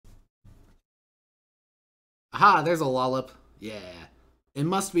Aha, there's a Lollop. Yeah. It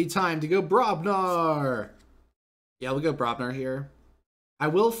must be time to go Brobnar. Yeah, we'll go Brobnar here. I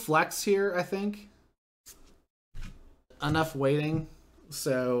will flex here, I think. Enough waiting.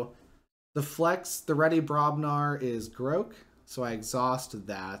 So the flex, the ready Brobnar is Grok. So I exhaust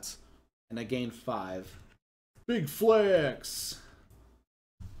that. And I gain 5. Big flex.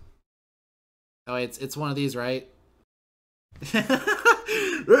 Oh, it's one of these, right?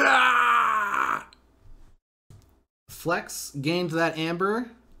 Flex, gained that amber,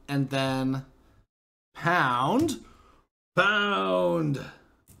 and then pound. Pound!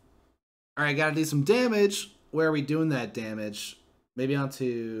 Alright, gotta do some damage. Where are we doing that damage? Maybe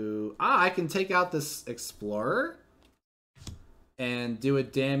onto... I can take out this Explorer and do a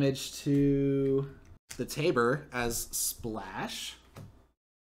damage to the Tabor as Splash.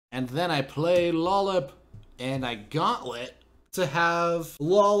 And then I play Lollop and I Gauntlet to have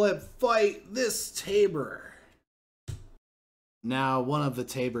Lollop fight this Tabor. Now one of the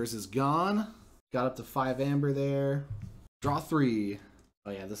Tabors is gone. Got up to 5 amber there. Draw 3.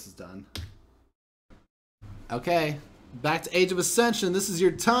 Oh yeah, this is done. Okay, back to Age of Ascension. This is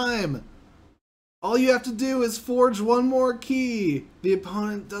your time. All you have to do is forge one more key. The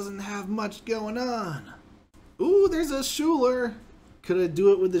opponent doesn't have much going on. Ooh, there's a Schuler. Could I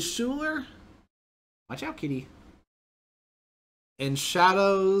do it with the Schuler? Watch out, kitty. In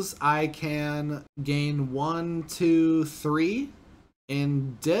Shadows, I can gain 1, 2, 3.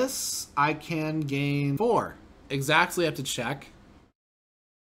 In Dis, I can gain 4. Exactly, have to check.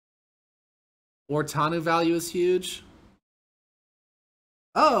 Ortanu value is huge.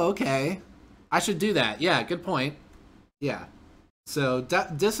 Oh, okay. I should do that. Yeah, good point. Yeah. So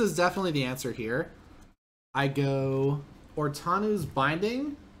Dis is definitely the answer here. I go Ortanu's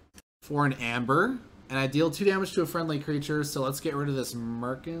Binding for an Amber, and I deal 2 damage to a friendly creature, so let's get rid of this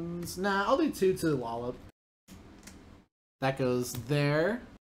Merkins. Nah, I'll do 2 to Lollop. That goes there.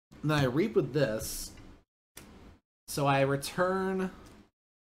 And then I reap with this. So I return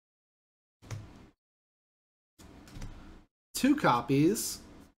 2 copies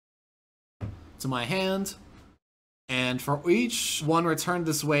to my hand, and for each one returned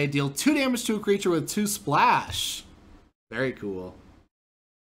this way, deal 2 damage to a creature with 2 splash. Very cool.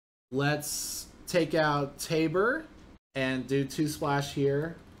 Let's take out Tabor and do 2 splash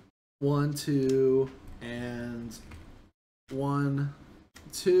here. 1, 2, and 1,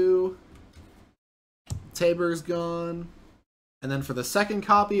 2. Tabor's gone. And then for the second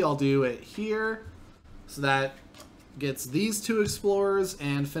copy, I'll do it here. So that gets these 2 explorers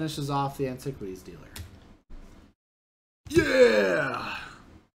and finishes off the Antiquities dealer. Yeah!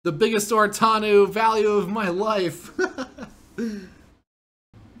 The biggest Ortanu value of my life.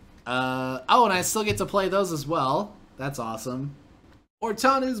 Oh, and I still get to play those as well. That's awesome.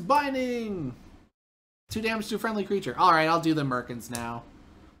 Ortanu's Binding! 2 damage to a friendly creature. Alright, I'll do the Merkins now.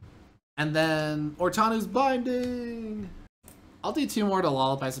 And then Ortanu's Binding! I'll do 2 more to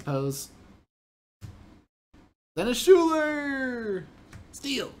Lollop, I suppose. Then a Schuler!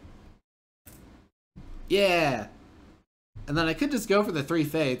 Steal! Yeah! And then I could just go for the 3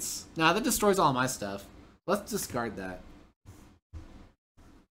 Fates. Nah, that destroys all my stuff. Let's discard that.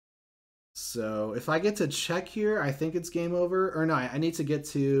 So, if I get to check here, I think it's game over. Or no, I need to get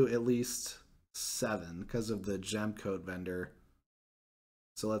to at least 7 because of the gem code vendor.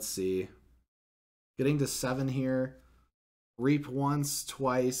 So let's see. Getting to 7 here. Reap once,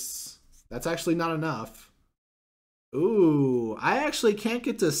 twice. That's actually not enough. Ooh, I actually can't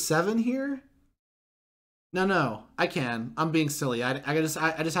get to 7 here? No, I can. I'm being silly. I just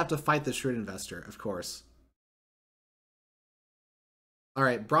have to fight the Shrewd Investor, of course.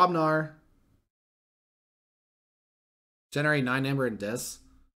 Alright, Brobnar. Generate 9 Amber and Dis.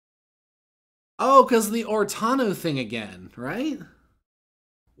 Oh, because of the Ortanu thing again, right?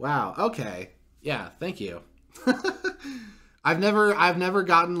 Wow, okay. Yeah, thank you. I've never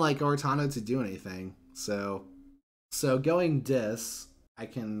gotten like Ortanu to do anything. So going Dis, I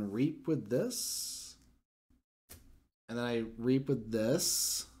can reap with this. And then I reap with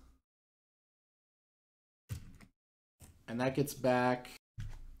this. And that gets back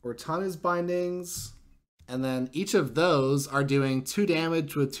Ortanu's Bindings. And then each of those are doing 2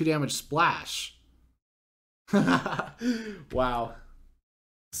 damage with 2 damage splash. Wow.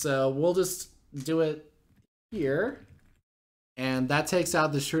 So we'll just do it here. And that takes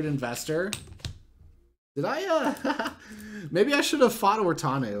out the Shrewd Investor. Did I, maybe I should have fought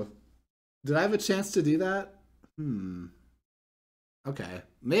Ortanu. Did I have a chance to do that? Okay.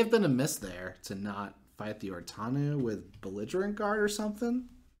 May have been a miss there to not fight the Ortanu with Belligerent Guard or something.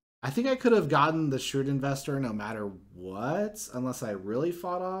 I think I could have gotten the Shrewd Investor no matter what, unless I really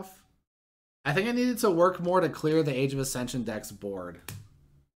fought off I think I needed to work more to clear the Age of Ascension deck's board.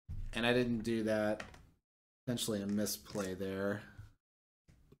 And I didn't do that. Potentially a misplay there.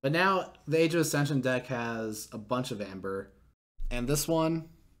 But now the Age of Ascension deck has a bunch of Amber. And this one,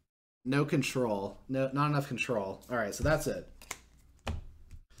 no control. No, not enough control. Alright, so that's it.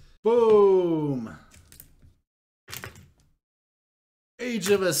 Boom! Age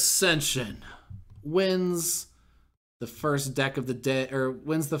of Ascension wins the first deck of the day, or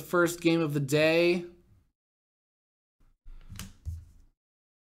wins the first game of the day.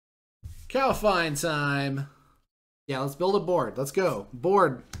 Cowfine time. Yeah, let's build a board. Let's go.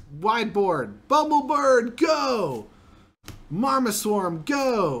 Board. Wide board. Bumblebird, go! Marmoswarm,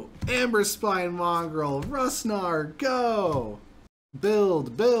 go! Amber Spine Mongrel. Rustnar, go!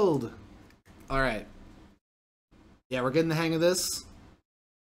 Build, build. Alright. Yeah, we're getting the hang of this.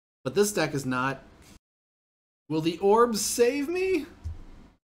 But this deck is not. Will the orbs save me?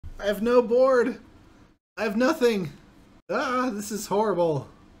 I have no board. I have nothing. Ah, this is horrible.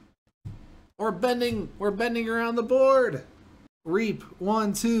 We're bending around the board. Reap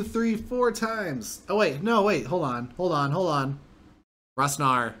 1, 2, 3, 4 times. Oh wait, no, wait, hold on.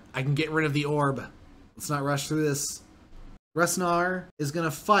 Rustnar, I can get rid of the orb. Let's not rush through this. Rustnar is gonna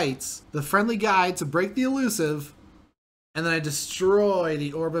fight the friendly guy to break the elusive, and then I destroy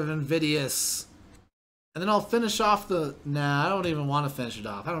the Orb of Invidious. And then I'll finish off the... Nah, I don't even want to finish it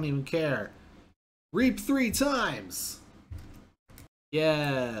off. I don't even care. Reap 3 times.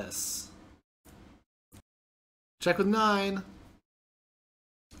 Yes. Check with 9.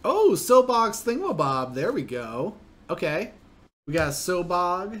 Oh, Sobog's Thingamabob. There we go. Okay. We got a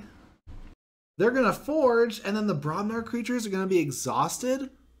Sobog. They're going to forge, and then the Bromnar creatures are going to be exhausted.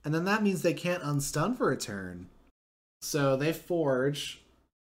 And then that means they can't unstun for a turn. So they forge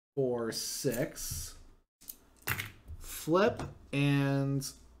for 6. Flip and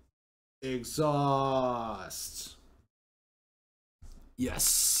exhaust.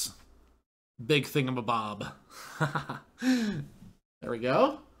 Yes. Big thingamabob. There we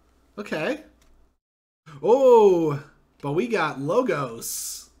go. Okay. Oh, but we got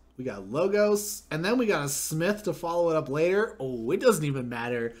Logos. We got Logos, and then we got a Smith to follow it up later. Oh, it doesn't even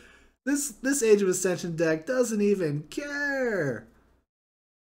matter. This Age of Ascension deck doesn't even care.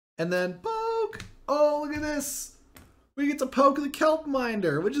 And then poke. Oh, look at this. We get to poke the Kelp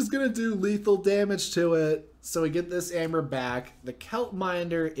Minder, which is going to do lethal damage to it. So we get this Amber back. The Kelp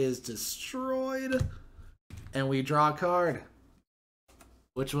Minder is destroyed. And we draw a card,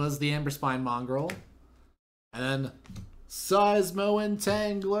 which was the Amber Spine Mongrel. And then Seismo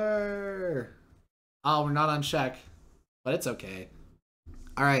Entangler. Oh, we're not on check, but it's okay.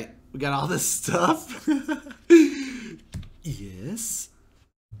 All right, we got all this stuff. Yes.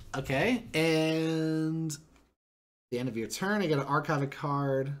 Okay, and the end of your turn, I get to archive a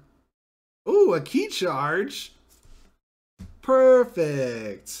card. Ooh, a key charge.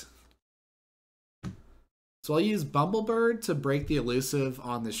 Perfect. So I'll use Bumblebird to break the elusive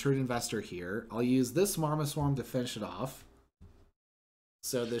on the Shrewd Investor here. I'll use this Marmoswarm to finish it off.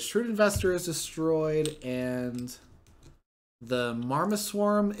 So the Shrewd Investor is destroyed, and the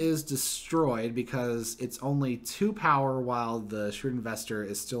Marmoswarm is destroyed because it's only 2 power while the Shrewd Investor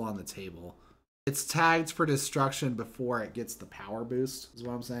is still on the table. It's tagged for destruction before it gets the power boost, is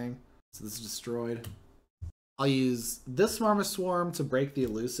what I'm saying. So this is destroyed. I'll use this Marmoswarm to break the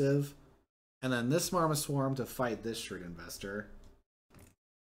elusive, and then this Marmoswarm to fight this Shrewd Investor.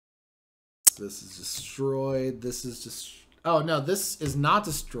 So this is destroyed. This is just... Oh, no, this is not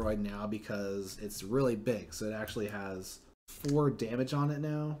destroyed now because it's really big. So it actually has 4 damage on it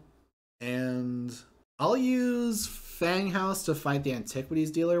now. And I'll use Fanghouse to fight the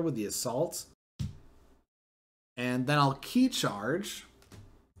Antiquities Dealer with the Assault. And then I'll Key Charge.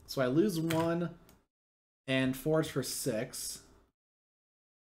 So I lose 1 and forge for 6.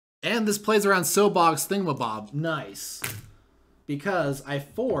 And this plays around Sobog's Thingamabob. Nice. Because I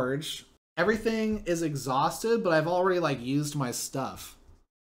forge, everything is exhausted, but I've already like used my stuff.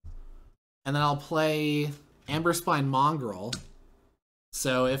 And then I'll play Amber Spine Mongrel.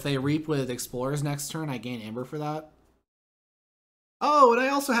 So if they reap with Explorers next turn, I gain Amber for that. Oh, and I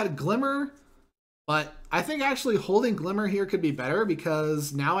also had Glimmer. But I think actually holding Glimmer here could be better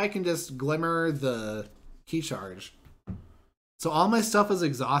because now I can just Glimmer the Key Charge. So all my stuff is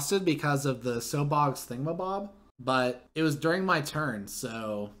exhausted because of the Sobog's Thingamabob, but it was during my turn,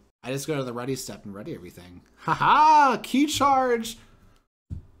 so I just go to the ready step and ready everything. Haha! Key Charge!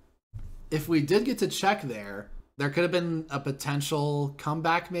 If we did get to check there, there could have been a potential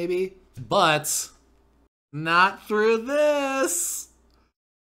comeback maybe, but not through this!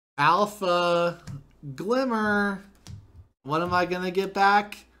 Alpha Glimmer. What am I gonna get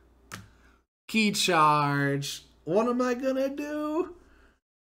back? Key charge. What am I gonna do?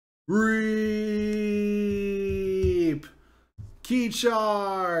 Reap. Key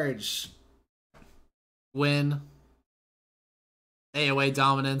charge. Win. AOA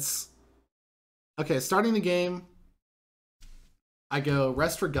dominance. Okay, starting the game, I go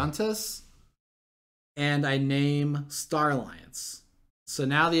Restriguntus, and I name Star Alliance. So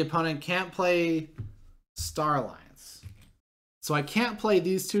now the opponent can't play Star Alliance. So I can't play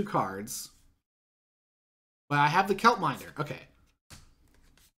these two cards, but I have the Kelpminder. Okay.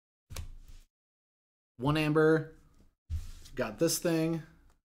 1 amber. Got this thing.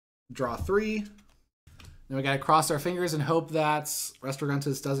 Draw 3. Then we gotta cross our fingers and hope that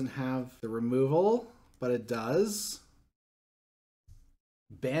Restriguntus doesn't have the removal, but it does.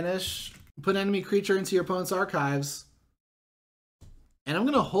 Banish. Put enemy creature into your opponent's archives. And I'm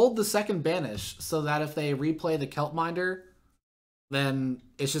gonna hold the second banish so that if they replay the Kelpminder, then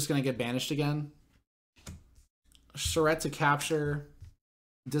it's just gonna get banished again. Charette to capture.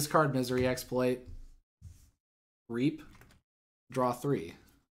 Discard Misery Exploit. Reap. Draw 3.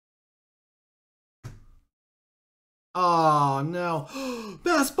 Oh no.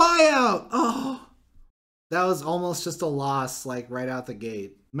 Mass buyout! Oh, that was almost just a loss, like right out the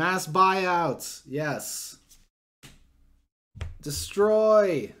gate. Mass buyout! Yes.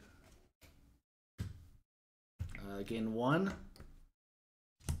 Destroy! Gain 1.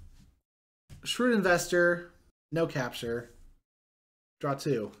 Shrewd Investor. No capture. Draw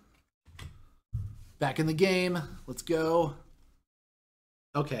 2. Back in the game. Let's go.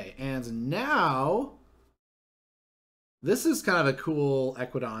 Okay, and now this is kind of a cool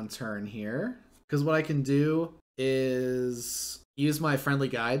Equidon turn here, because what I can do is use my friendly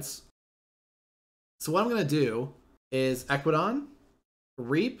guides. So what I'm going to do is Equidon,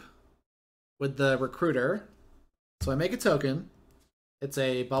 Reap with the Recruiter. So I make a token. It's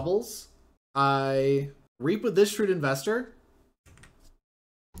a Bubbles. I Reap with this Shrewd Investor,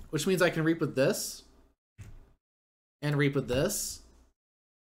 which means I can Reap with this, and Reap with this.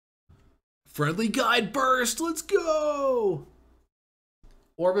 Friendly Guide Burst, let's go!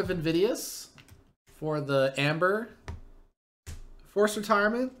 Orb of Invidious for the Amber. Forced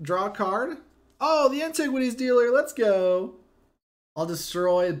Retirement, draw a card. Oh, the Antiquities Dealer, let's go! I'll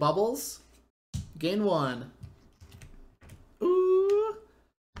destroy Bubbles. Gain 1. Ooh,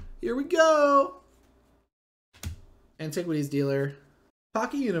 here we go! Antiquities Dealer.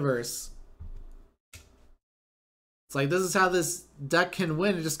 Pocket Universe. It's like, this is how this deck can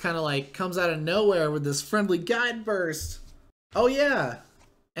win. It just kind of like comes out of nowhere with this Friendly Guide Burst. Oh yeah.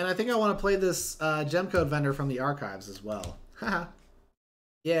 And I think I want to play this gem code vendor from the archives as well. Haha.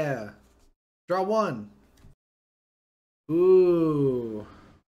 Yeah. Draw 1. Ooh.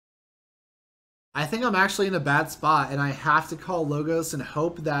 I think I'm actually in a bad spot and I have to call Logos and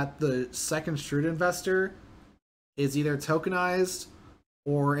hope that the second Shrewd Investor is either tokenized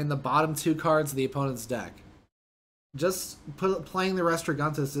or in the bottom 2 cards of the opponent's deck. Just playing the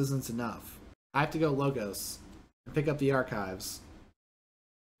Restriguntus isn't enough. I have to go Logos and pick up the archives.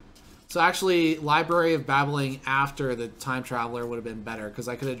 So actually, Library of Babbling after the Time Traveler would have been better, because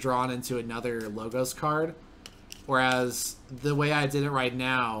I could have drawn into another Logos card. Whereas, the way I did it right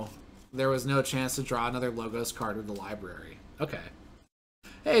now, there was no chance to draw another Logos card with the Library. Okay.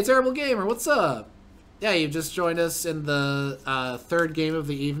 Hey, Terrible Gamer, what's up? Yeah, you've just joined us in the 3rd game of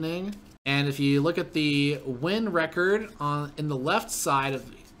the evening. And if you look at the win record in the left side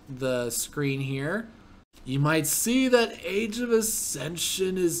of the screen here, you might see that Age of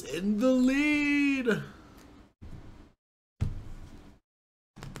Ascension is in the lead.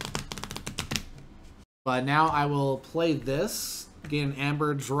 But now I will play this. Gain an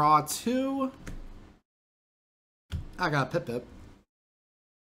Amber, draw 2. I got Pip.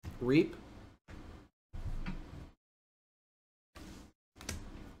 Reap.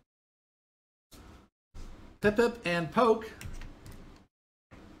 Pip and Poke.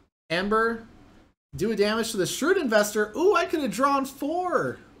 Amber. Do a damage to the Shrewd Investor. Ooh, I could have drawn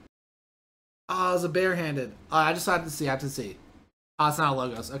 4. Oh, it was a barehanded. I just have to see. Oh, it's not a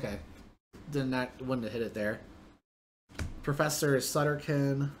Logos. Okay. Wouldn't have hit it there. Professor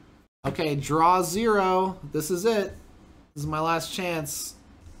Sutterkin. Okay, draw 0. This is it. This is my last chance.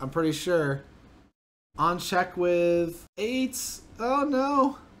 I'm pretty sure. On check with 8. Oh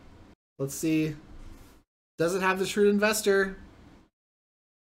no. Let's see. Doesn't have the Shrewd Investor.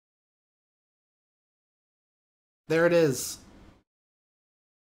 There it is.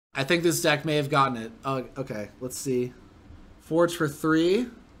 I think this deck may have gotten it. Oh, okay. Let's see. Forge for 3.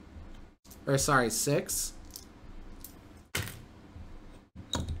 Or sorry, 6.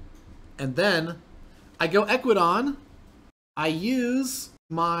 And then I go Equidon. I use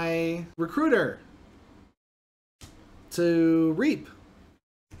my recruiter to reap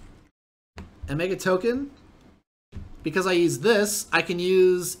and make a token. Because I use this, I can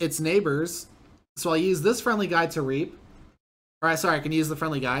use its neighbors. So I'll use this friendly guide to reap. Alright, sorry, I can use the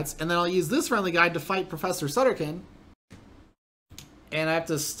friendly guides. And then I'll use this friendly guide to fight Professor Sutterkin. And I have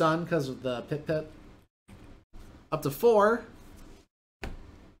to stun because of the Pip. Up to 4.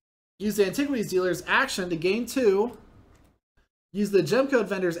 Use the Antiquities Dealer's action to gain 2. Use the Gem Code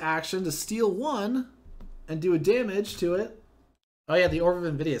Vendor's action to steal 1. And do a damage to it. Oh yeah, the Orb of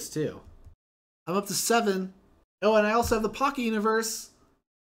Invidious too. I'm up to 7. Oh, and I also have the Pocket Universe.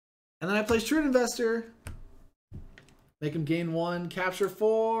 And then I play Shrewd Investor. Make him gain 1, capture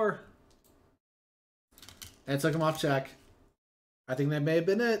 4. And I took him off check. I think that may have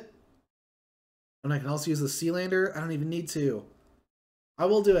been it. And I can also use the Sealander. I don't even need to. I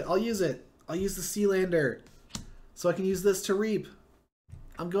will do it. I'll use it. I'll use the Sealander. So I can use this to reap.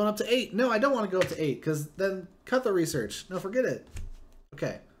 I'm going up to 8. No, I don't want to go up to 8, because then cut the research. No, forget it.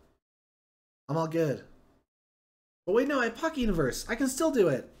 Okay. I'm all good. But wait, no, I have Pocket Universe. I can still do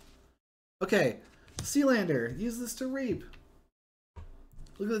it. Okay. Sealander. Use this to reap.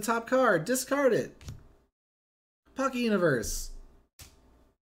 Look at the top card. Discard it. Pocket Universe.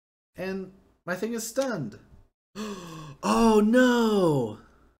 And my thing is stunned. Oh no!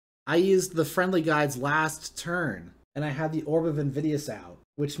 I used the friendly guide's last turn, and I had the Orb of Invidious out,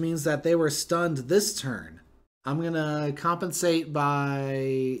 which means that they were stunned this turn. I'm gonna compensate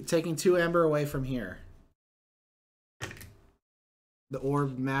by taking 2 Amber away from here. The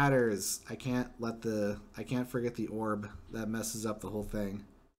orb matters. I can't forget the orb. That messes up the whole thing.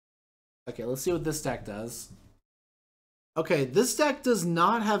 Okay, let's see what this deck does. Okay, this deck does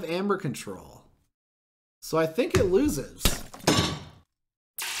not have Amber control. So I think it loses.